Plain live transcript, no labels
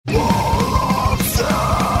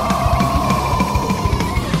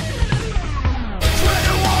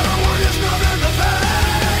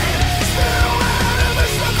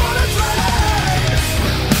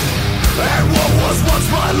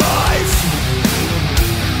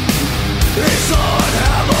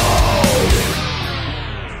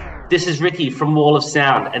This is Ricky from Wall of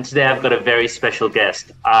Sound, and today I've got a very special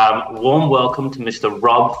guest. Warm welcome to Mr.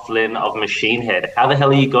 Rob Flynn of Machine Head. How the hell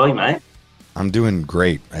are you going, mate? I'm doing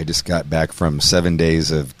great. I just got back from 7 days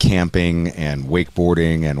of camping and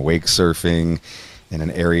wakeboarding and wake surfing in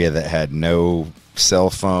an area that had no cell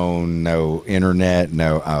phone, no internet, it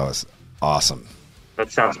was awesome.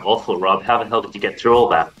 That sounds awful, Rob. How the hell did you get through all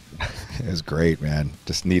that? It was great, man.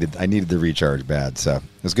 I needed the recharge bad, so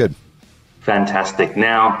it was good. Fantastic.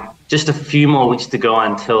 Now, just a few more weeks to go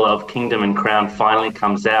until Of Kingdom and Crown finally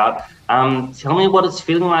comes out. Tell me what it's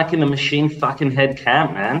feeling like in the Machine fucking Head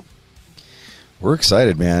camp, man. We're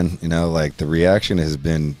excited, man. The reaction has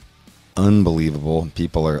been unbelievable.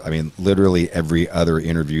 People are, literally every other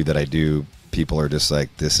interview that I do, people are just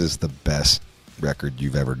like, this is the best record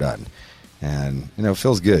you've ever done. And, it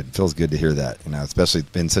feels good. It feels good to hear that, especially it's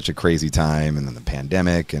been such a crazy time and then the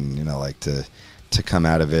pandemic and, to come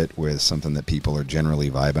out of it with something that people are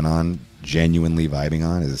genuinely vibing on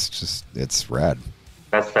it's rad.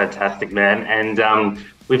 That's fantastic, man. And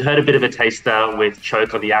we've heard a bit of a taster with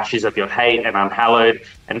Choke on the Ashes of Your Hate and Unhallowed,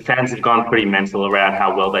 and fans have gone pretty mental around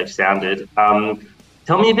how well they've sounded.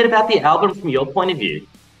 Tell me a bit about the album from your point of view.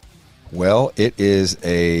 Well, it is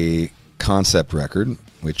a concept record,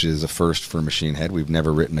 which is a first for Machine Head. We've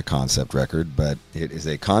never written a concept record, but it is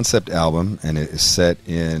a concept album, and it is set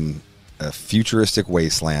in a futuristic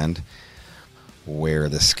wasteland where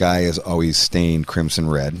the sky is always stained crimson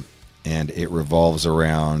red, and it revolves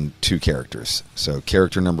around two characters. So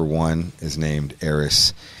character number one is named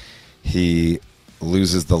Eris. He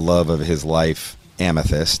loses the love of his life,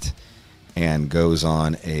 Amethyst, and goes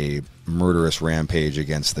on a murderous rampage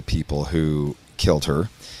against the people who killed her.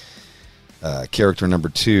 Character number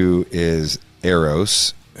two is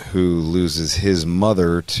Eros, who loses his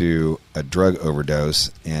mother to a drug overdose,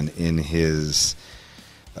 and in his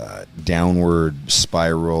downward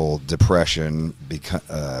spiral depression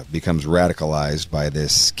becomes radicalized by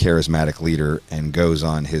this charismatic leader and goes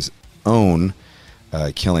on his own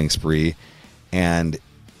killing spree, and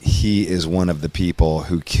he is one of the people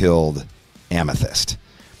who killed Amethyst.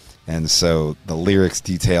 And so the lyrics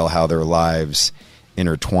detail how their lives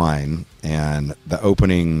intertwine, and the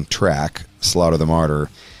opening track, Slaughter the Martyr,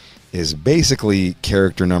 is basically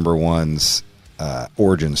character number one's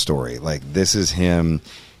origin story. Like, this is him.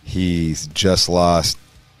 He's just lost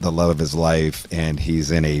the love of his life, and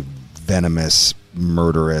he's in a venomous,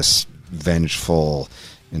 murderous, vengeful,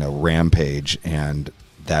 rampage, and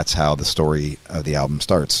that's how the story of the album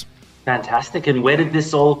starts. Fantastic. And where did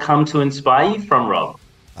this all come to inspire you from, Rob?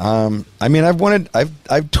 I've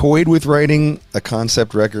toyed with writing a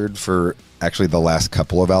concept record for actually the last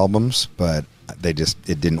couple of albums, but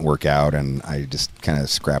it didn't work out, and I just kind of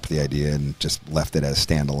scrapped the idea and just left it as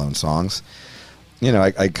standalone songs.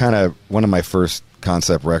 One of my first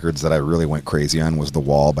concept records that I really went crazy on was The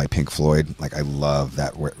Wall by Pink Floyd. Like, I love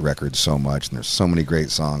that record so much, and there's so many great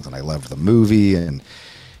songs, and I loved the movie, and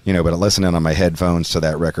but listening on my headphones to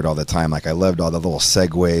that record all the time, like, I loved all the little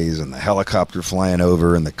segues and the helicopter flying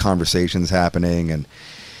over and the conversations happening, and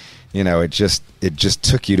it just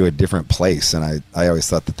took you to a different place, and I always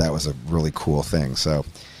thought that was a really cool thing. So,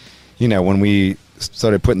 when we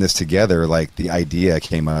started putting this together, like, the idea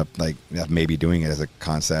came up, like, maybe doing it as a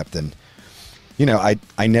concept, and I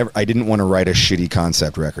didn't want to write a shitty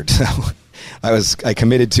concept record, so I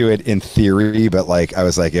committed to it in theory, but like, I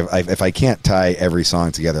was like, if I can't tie every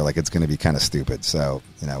song together, like, it's going to be kind of stupid. So,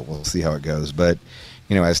 we'll see how it goes. But,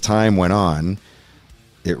 as time went on,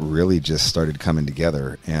 it really just started coming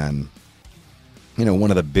together. And, one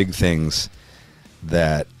of the big things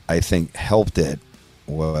that I think helped it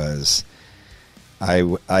was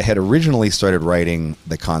I had originally started writing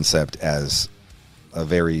the concept as a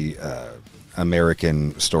very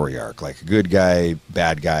American story arc, like good guy,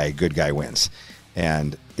 bad guy, good guy wins.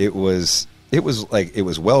 And it was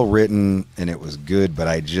well written and it was good, but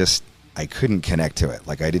I couldn't connect to it.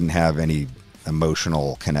 Like, I didn't have any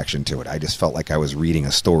emotional connection to it. I just felt like I was reading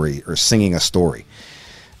a story or singing a story.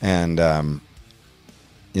 And,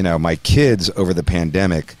 my kids over the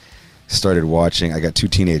pandemic started watching, I got two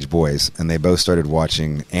teenage boys, and they both started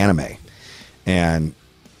watching anime. And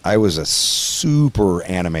I was a super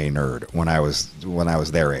anime nerd when I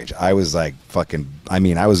was their age. I was like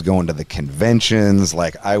I was going to the conventions,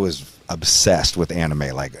 like, I was obsessed with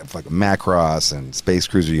anime, like Macross and Space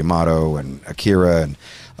Cruiser Yamato and Akira, and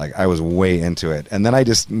like, I was way into it. And then I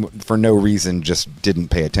just, for no reason, just didn't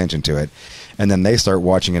pay attention to it. And then they start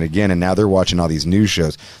watching it again, and now they're watching all these news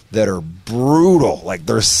shows that are brutal. Like,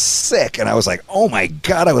 they're sick. And I was like, oh my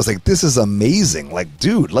God. I was like, this is amazing. Like,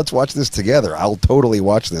 dude, let's watch this together. I'll totally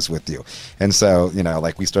watch this with you. And so,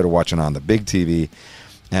 like, we started watching on the big TV.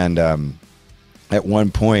 And at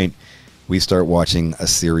one point, we start watching a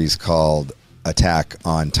series called Attack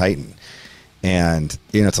on Titan. And,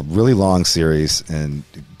 it's a really long series and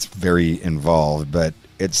it's very involved, but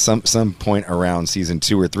at some point around season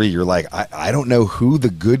 2 or 3, you're like, I don't know who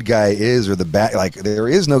the good guy is or the bad. Like,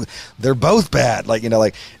 they're both bad. Like,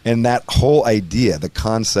 and that whole idea, the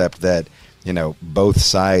concept that, both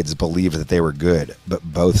sides believed that they were good, but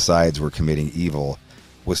both sides were committing evil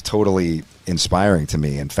was totally inspiring to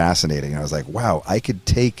me and fascinating. And I was like, wow, I could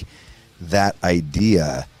take that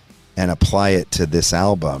idea and apply it to this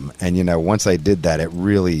album. And, once I did that, it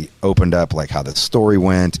really opened up like how the story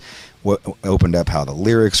went, opened up how the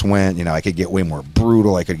lyrics went. I could get way more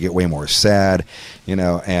brutal. I could get way more sad,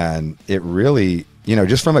 and it really,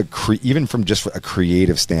 just from even from just a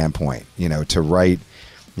creative standpoint, to write,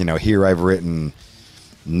 here I've written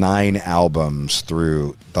 9 albums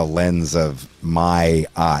through the lens of my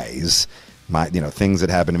eyes, things that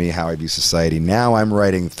happened to me, how I view society. Now I'm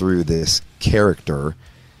writing through this character,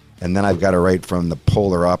 and then I've got to write from the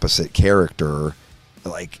polar opposite character.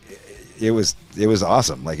 Like, it was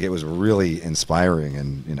awesome. Like, it was really inspiring,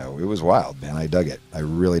 and it was wild, man. I dug it. I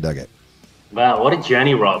really dug it. Wow, what a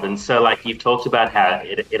journey, Rob. And so, like, you've talked about how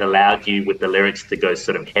it allowed you with the lyrics to go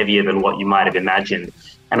sort of heavier than what you might have imagined.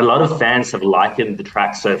 And a lot of fans have likened the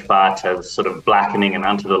track so far to sort of Blackening and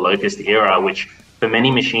Unto the Locust era, which for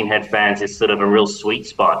many Machine Head fans is sort of a real sweet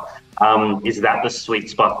spot. Is that the sweet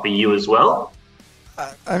spot for you as well?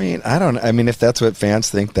 I mean, if that's what fans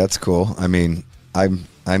think, that's cool. I mean,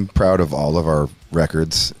 I'm proud of all of our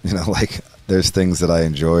records. Like, there's things that I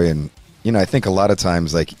enjoy, and I think a lot of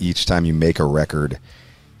times, like, each time you make a record,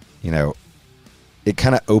 it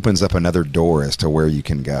kind of opens up another door as to where you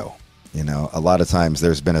can go. A lot of times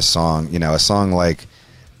there's been a song, a song like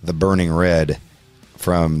The Burning Red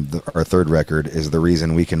from our 3rd record is the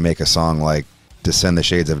reason we can make a song like Descend the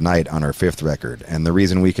Shades of Night on our 5th record. And the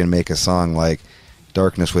reason we can make a song like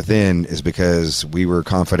Darkness Within is because we were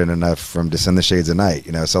confident enough from Descend the Shades of Night,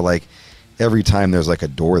 so like every time there's like a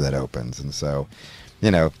door that opens. And so,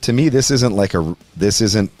 to me, this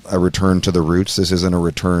isn't a return to the roots. This isn't a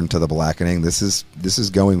return to the Blackening. This is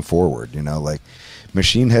going forward, like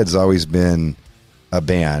Machine Head's always been a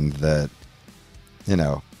band that,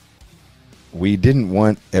 we didn't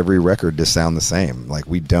want every record to sound the same. Like,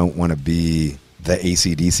 we don't want to be the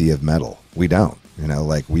AC/DC of metal. We don't.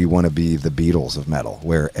 Like, we want to be the Beatles of metal,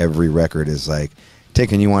 where every record is like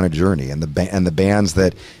taking you on a journey. And the bands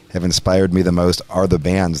that have inspired me the most are the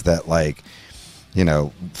bands that, like,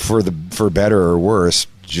 for better or worse,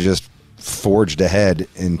 just forged ahead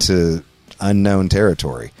into unknown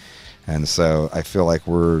territory. And so I feel like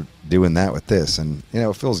we're doing that with this, and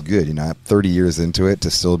it feels good. 30 years into it,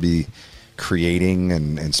 to still be creating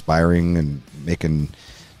and inspiring and making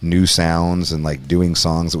new sounds and like doing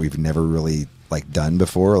songs that we've never really like done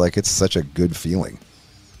before. Like, it's such a good feeling.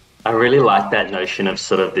 I really like that notion of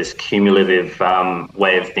sort of this cumulative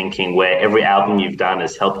way of thinking, where every album you've done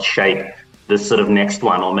has helped shape the sort of next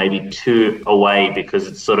one, or maybe 2 away, because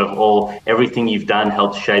it's sort of everything you've done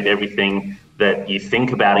helps shape everything that you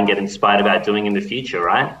think about and get inspired about doing in the future,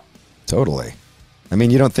 right? Totally. I mean,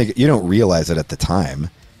 you don't realize it at the time,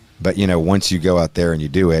 but once you go out there and you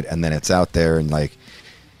do it, and then it's out there, and like,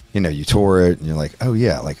 you tour it, and you're like, oh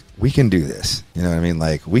yeah, like, we can do this. You know what I mean?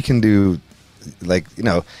 Like, we can do, like,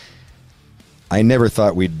 I never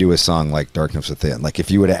thought we'd do a song like Darkness Within. Like,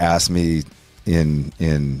 if you would have asked me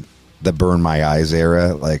in the Burn My Eyes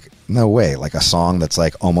era, like, no way. Like, a song that's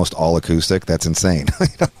like almost all acoustic, that's insane.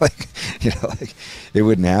 like it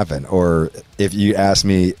wouldn't happen. Or if you asked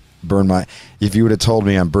me if you would have told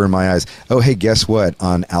me on Burn My Eyes, oh hey, guess what?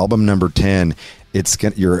 On album number 10,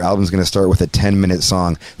 your album's going to start with a 10-minute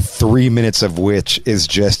song, 3 minutes of which is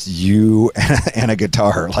just you and a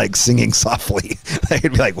guitar, like, singing softly. I'd be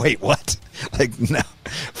like, wait, what? Like, no,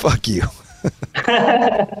 fuck you.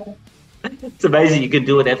 It's amazing. You can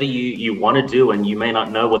do whatever you want to do, and you may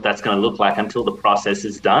not know what that's going to look like until the process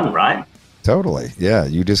is done, right? Totally. Yeah.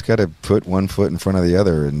 You just got to put one foot in front of the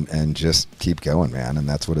other and just keep going, man. And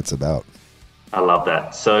that's what it's about. I love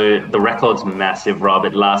that. So the record's massive, Rob.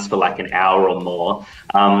 It lasts for like an hour or more.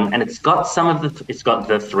 And it's got it's got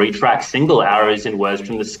the 3-track single, Arrows and Words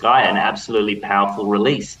from the Sky, an absolutely powerful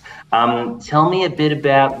release. Tell me a bit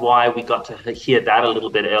about why we got to hear that a little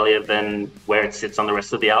bit earlier than where it sits on the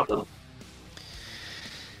rest of the album.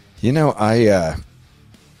 I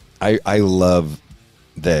love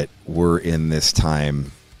that we're in this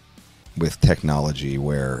time with technology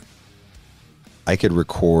where I could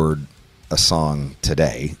record a song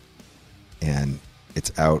today and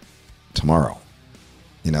it's out tomorrow.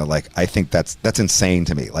 You know, like, I think that's insane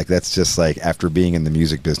to me. Like, that's just like, after being in the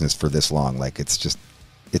music business for this long, like, it's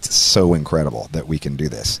so incredible that we can do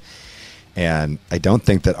this. And I don't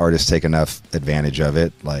think that artists take enough advantage of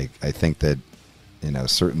it. Like, I think that, you know,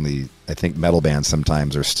 certainly, I think metal bands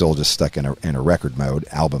sometimes are still just stuck in a record mode,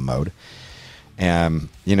 album mode. And,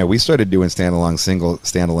 you know, we started doing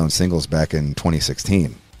standalone singles back in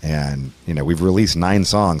 2016. And, you know, we've released 9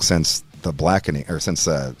 songs since the Blackening, or since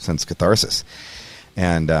Catharsis.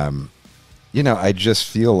 And, you know, I just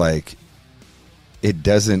feel like it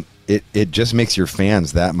just makes your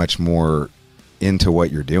fans that much more into what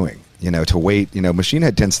you're doing. You know, to wait, you know, Machine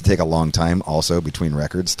Head tends to take a long time also between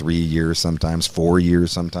records, 3 years sometimes, 4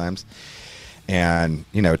 years sometimes. And,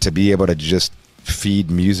 you know, to be able to just feed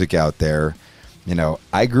music out there, you know,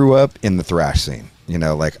 I grew up in the thrash scene. You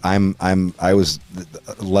know, like, I was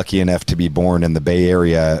lucky enough to be born in the Bay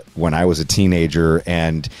Area when I was a teenager,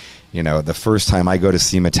 and, you know, the first time I go to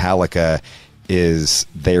see Metallica is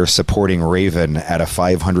they're supporting Raven at a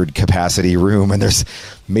 500 capacity room, and there's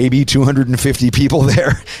maybe 250 people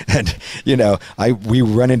there. And, you know, we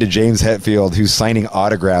run into James Hetfield, who's signing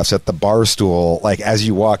autographs at the bar stool. Like, as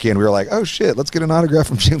you walk in, we were like, oh shit, let's get an autograph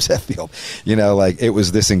from James Hetfield. You know, like, it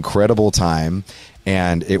was this incredible time.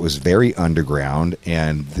 And it was very underground,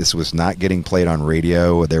 and this was not getting played on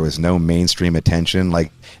radio. There was no mainstream attention.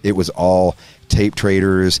 Like, it was all tape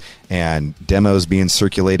traders and demos being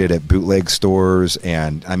circulated at bootleg stores.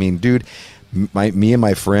 And I mean, dude, me and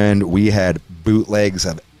my friend, we had bootlegs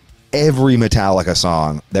of every Metallica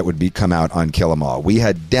song that would come out on Kill 'Em All. We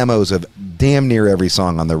had demos of damn near every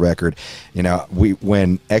song on the record. You know,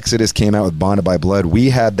 when Exodus came out with Bonded by Blood,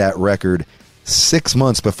 we had that record 6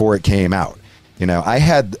 months before it came out. You know, I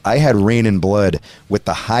had Rain and Blood with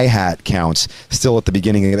the hi-hat counts still at the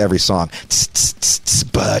beginning of every song.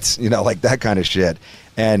 But, you know, like that kind of shit.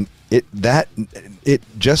 And it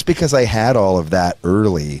just because I had all of that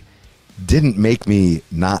early didn't make me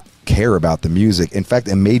not care about the music. In fact,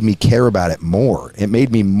 it made me care about it more. It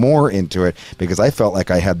made me more into it because I felt like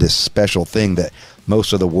I had this special thing that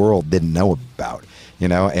most of the world didn't know about, you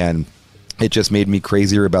know, and it just made me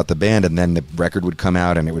crazier about the band. And then the record would come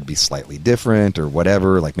out and it would be slightly different or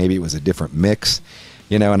whatever. Like, maybe it was a different mix,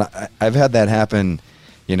 you know, and I've had that happen.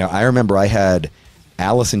 You know, I remember I had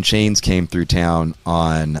Alice in Chains came through town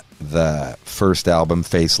on the first album,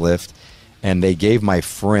 Facelift, and they gave my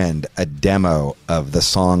friend a demo of the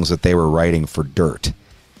songs that they were writing for Dirt,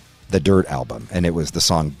 the Dirt album. And it was the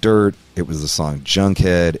song Dirt, it was the song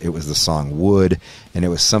Junkhead, it was the song Wood, and it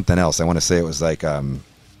was something else. I want to say it was like, I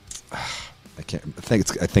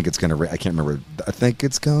think it's gonna rain. I can't remember. I think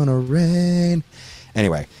it's gonna rain.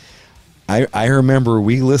 Anyway, I remember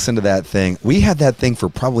we listened to that thing. We had that thing for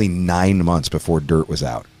probably 9 months before Dirt was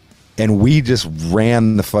out, and we just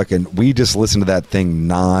we just listened to that thing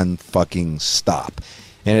non-fucking stop.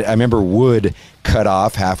 And I remember Wood cut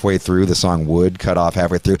off halfway through. The song Wood cut off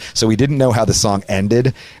halfway through, so we didn't know how the song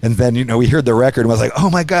ended. And then, you know, we heard the record and was like, oh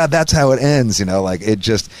my god, that's how it ends. You know, like,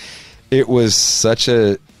 it was such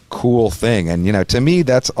a cool thing. And, you know, to me,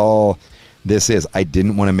 that's all this is. I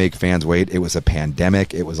didn't want to make fans wait. It was a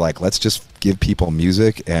pandemic. It was like, let's just give people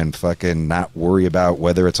music and fucking not worry about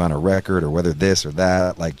whether it's on a record or whether this or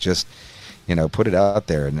that. Like, just, you know, put it out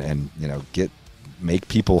there and you know, make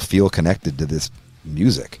people feel connected to this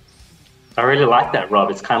music. I really like that,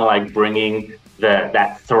 Rob. It's kind of like bringing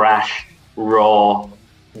that thrash, raw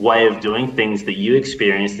way of doing things that you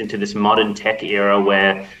experienced into this modern tech era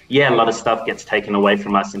where, yeah, a lot of stuff gets taken away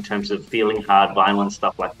from us in terms of feeling hard, violent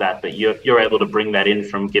stuff like that. But you're able to bring that in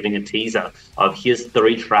from giving a teaser of here's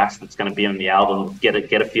 3 tracks that's going to be on the album. Get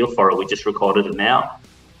a feel for it. We just recorded it now.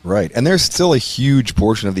 Right. And there's still a huge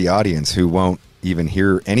portion of the audience who won't even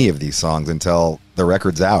hear any of these songs until the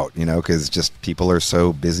record's out, you know, because just people are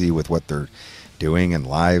so busy with what they're doing and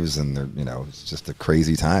lives, and they're, you know, it's just a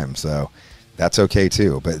crazy time. So that's okay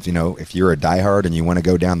too. But, you know, if you're a diehard and you want to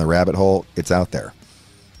go down the rabbit hole, it's out there.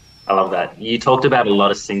 I love that. You talked about a lot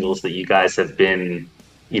of singles that you guys have been,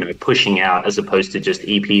 you know, pushing out as opposed to just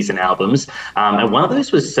EPs and albums. And one of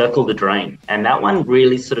those was Circle the Drain. And that one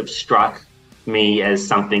really sort of struck me as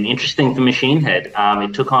something interesting for Machine Head.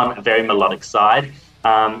 It took on a very melodic side.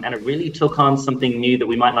 And it really took on something new that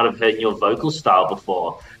we might not have heard in your vocal style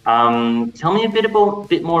before. Tell me a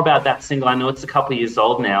bit more about that single. I know it's a couple of years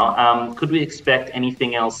old now. Could we expect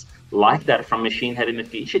anything else like that from Machine Head in the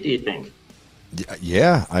future, do you think?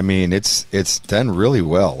 Yeah, I mean, it's done really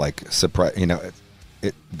well. Like, surprise, you know,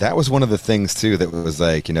 that was one of the things too that was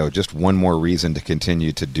like, you know, just one more reason to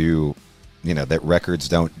continue to do, you know, that records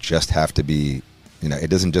don't just have to be, you know, it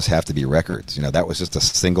doesn't just have to be records. You know, that was just a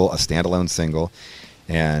standalone single.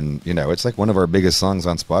 And, it's like one of our biggest songs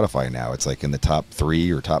on Spotify now. It's like in the top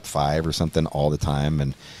 3 or top 5 or something all the time.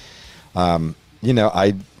 And,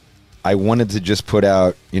 I wanted to just put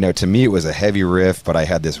out, to me it was a heavy riff, but I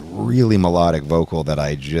had this really melodic vocal that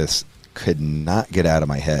I just could not get out of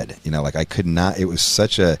my head. Like I could not, it was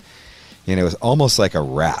such a, it was almost like a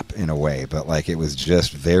rap in a way, but like it was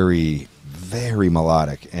just very, very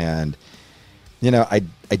melodic. And, I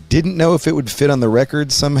didn't know if it would fit on the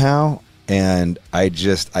record somehow. And I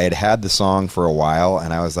had the song for a while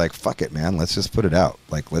and I was like, fuck it, man, let's just put it out.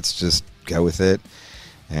 Like, let's just go with it.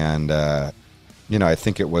 And, I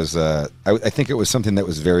think it was, I think it was something that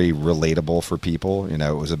was very relatable for people.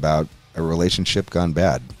 It was about a relationship gone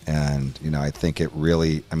bad. And, I think it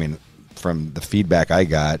really, from the feedback I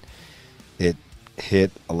got, it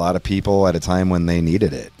hit a lot of people at a time when they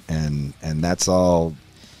needed it. And that's all,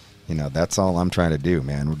 that's all I'm trying to do,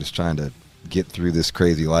 man. We're just trying to get through this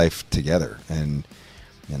crazy life together and,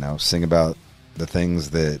 sing about the things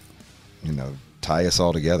that, tie us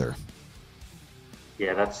all together.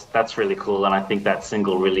 Yeah, that's really cool. And I think that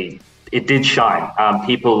single really, it did shine.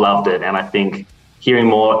 People loved it. And I think hearing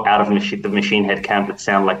more out of the Machine Head camp that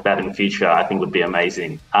sound like that in the future, I think would be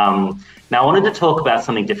amazing. Now, I wanted to talk about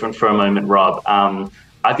something different for a moment, Rob.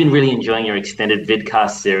 I've been really enjoying your extended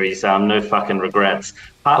vidcast series, No Fucking Regrets,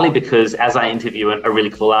 partly because as I interview a really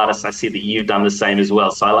cool artist, I see that you've done the same as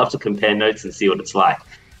well. So I love to compare notes and see what it's like.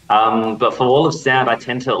 But for Wall of Sound, I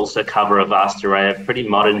tend to also cover a vast array of pretty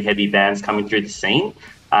modern, heavy bands coming through the scene.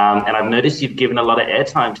 And I've noticed you've given a lot of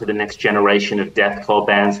airtime to the next generation of deathcore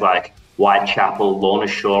bands like Whitechapel, Lorna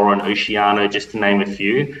Shore, and Oceano, just to name a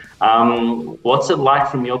few. What's it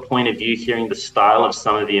like from your point of view, hearing the style of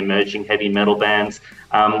some of the emerging heavy metal bands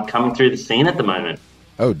coming through the scene at the moment?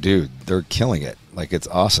 Oh, dude, they're killing it. Like, it's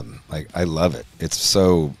awesome. Like, I love it. It's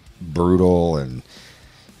so brutal, and,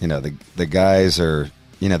 the guys are...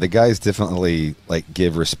 the guys definitely like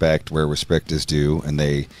give respect where respect is due. And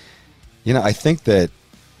they, I think that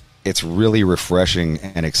it's really refreshing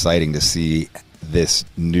and exciting to see this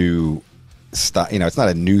new style. It's not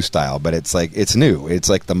a new style, but it's like, it's new. It's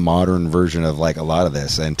like the modern version of like a lot of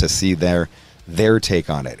this, and to see their take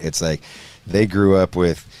on it. It's like they grew up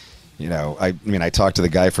with, I talked to the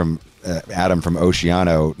guy from Adam from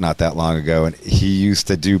Oceano not that long ago, and he used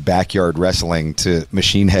to do backyard wrestling to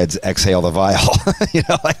Machine Head's Exhale the Vial.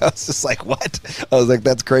 I was just like, what? I was like,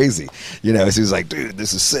 that's crazy. So he was like, dude,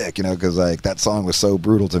 this is sick, because like that song was so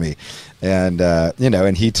brutal to me. And,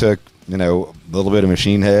 and he took, a little bit of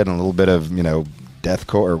Machine Head and a little bit of,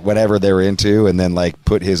 deathcore or whatever they were into, and then like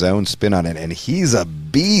put his own spin on it. And he's a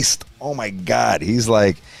beast. Oh my God. He's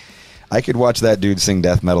like, I could watch that dude sing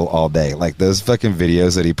death metal all day. Like, those fucking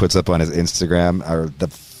videos that he puts up on his Instagram are the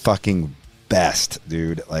fucking best,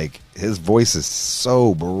 dude. Like, his voice is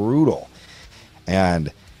so brutal.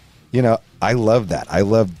 And, I love that. I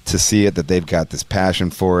love to see it, that they've got this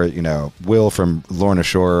passion for it. Will from Lorna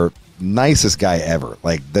Shore, nicest guy ever.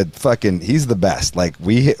 Like, he's the best. Like,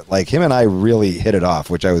 him and I really hit it off,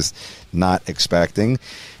 which I was not expecting.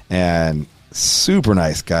 And super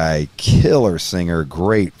nice guy, killer singer,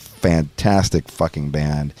 great, fantastic fucking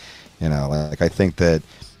band. I think that,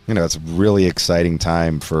 it's a really exciting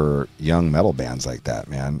time for young metal bands like that,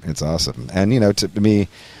 man. It's awesome. And, to me,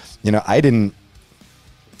 I didn't,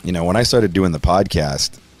 when I started doing the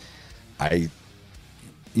podcast, I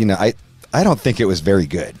don't think it was very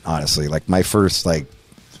good, honestly. Like, my first,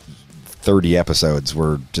 30 episodes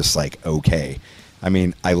were just, okay. I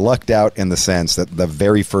mean, I lucked out in the sense that the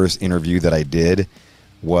very first interview that I did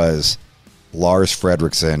was Lars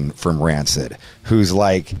Fredriksson from Rancid, who's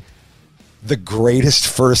like the greatest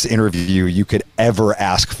first interview you could ever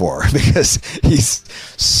ask for, because he's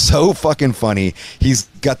so fucking funny. He's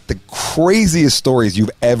got the craziest stories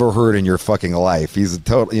you've ever heard in your fucking life. He's a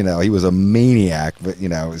total, he was a maniac, but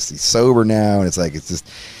he's sober now, and it's just,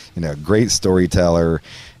 great storyteller.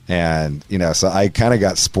 And, so I kind of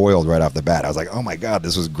got spoiled right off the bat. I was like, oh my God,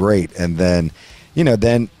 this was great. And then,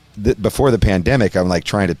 before the pandemic, I'm like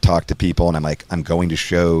trying to talk to people, and I'm going to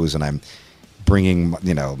shows, and I'm bringing, my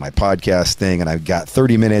podcast thing, and I've got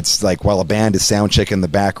 30 minutes, while a band is sound checking in the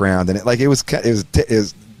background. And it was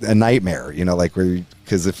a nightmare,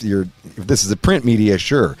 because if this is a print media,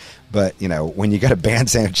 sure. But, when you got a band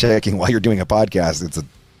sound checking while you're doing a podcast, it's a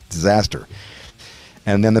disaster.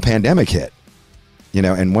 And then the pandemic hit.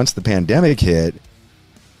 And once the pandemic hit,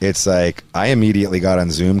 it's like I immediately got on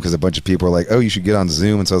Zoom, because a bunch of people were like, oh, you should get on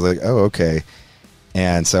Zoom. And so I was like, oh, okay.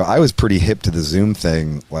 And so I was pretty hip to the Zoom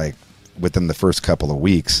thing, within the first couple of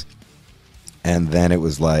weeks. And then it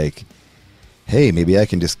was like, hey, maybe I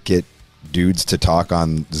can just get dudes to talk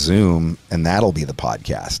on Zoom, and that'll be the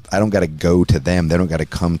podcast. I don't got to go to them. They don't got to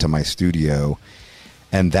come to my studio.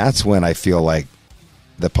 And that's when I feel like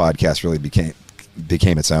the podcast really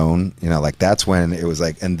became its own. You know, like that's when it was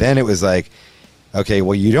like, and then it was like, okay,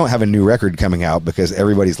 well, you don't have a new record coming out because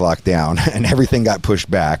everybody's locked down and everything got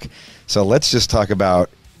pushed back. So let's just talk about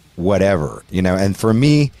whatever, you know. And for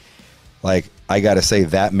me, like, I got to say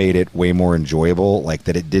that made it way more enjoyable, like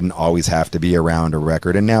that it didn't always have to be around a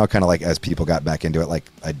record. And now kind of like as people got back into it, like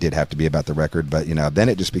I did have to be about the record, but you know, then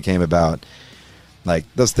it just became about like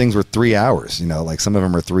those things were 3 hours, you know, like some of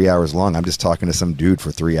them are 3 hours long. I'm just talking to some dude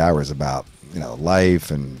for 3 hours about, you know,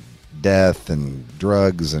 life and death and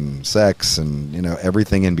drugs and sex and, you know,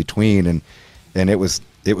 everything in between. And it was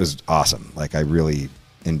awesome. Like I really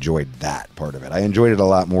enjoyed that part of it. I enjoyed it a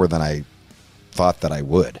lot more than I thought that I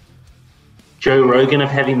would. Joe Rogan of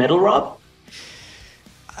heavy metal, Rob?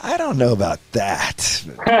 I don't know about that.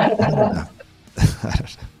 I don't know.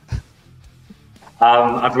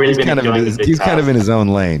 I've really been enjoying it. He's kind of in his own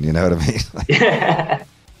lane, you know what I mean? Yeah.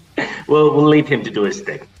 Well, we'll leave him to do his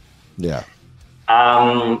thing. Yeah.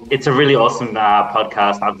 It's a really awesome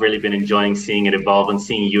podcast. I've really been enjoying seeing it evolve and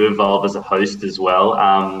seeing you evolve as a host as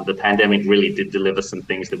well. The pandemic really did deliver some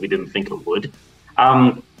things that we didn't think it would.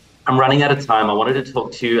 I'm running out of time. I wanted to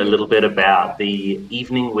talk to you a little bit about the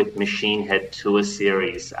Evening with Machine Head tour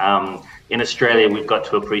series. In Australia, we've got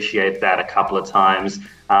to appreciate that a couple of times.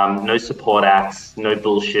 No support acts, no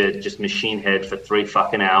bullshit, just Machine Head for 3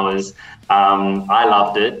 fucking hours. I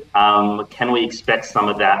loved it. Can we expect some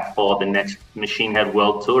of that for the next Machine Head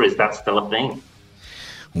World Tour? Is that still a thing?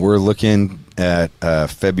 We're looking at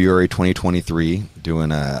February 2023,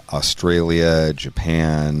 doing Australia,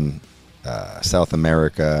 Japan, South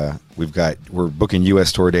America. We're booking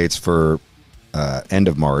U.S. tour dates for end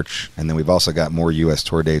of March, and then we've also got more U.S.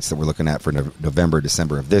 tour dates that we're looking at for November,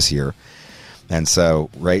 December of this year. And so,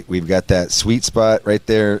 right, we've got that sweet spot right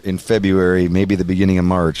there in February, maybe the beginning of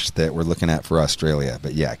March, that we're looking at for Australia.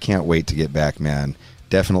 But yeah, can't wait to get back, man.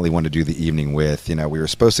 Definitely want to do the evening with. You know, we were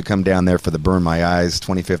supposed to come down there for the Burn My Eyes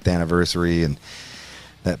 25th anniversary, and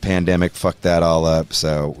that pandemic fucked that all up.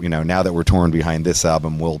 So, you know, now that we're torn behind this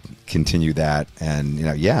album, we'll continue that. And, you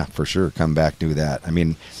know, yeah, for sure, come back, do that. I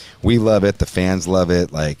mean, we love it. The fans love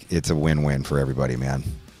it. Like, it's a win-win for everybody, man.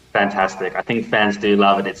 Fantastic. I think fans do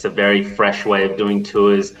love it. It's a very fresh way of doing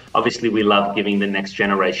tours. Obviously, we love giving the next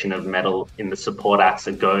generation of metal in the support acts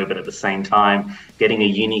a go, but at the same time, getting a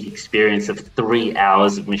unique experience of 3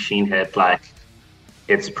 hours of Machine Head, like,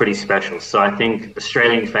 it's pretty special. So I think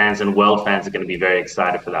Australian fans and world fans are going to be very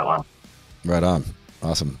excited for that one. Right on.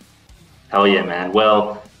 Awesome. Hell yeah, man.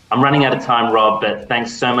 Well, I'm running out of time, Rob, but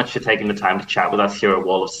thanks so much for taking the time to chat with us here at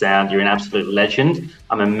Wall of Sound. You're an absolute legend.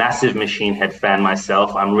 I'm a massive Machine Head fan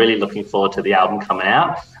myself. I'm really looking forward to the album coming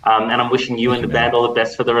out. And I'm wishing you and the band all the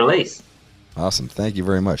best for the release. Awesome. Thank you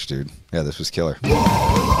very much, dude. Yeah, this was killer.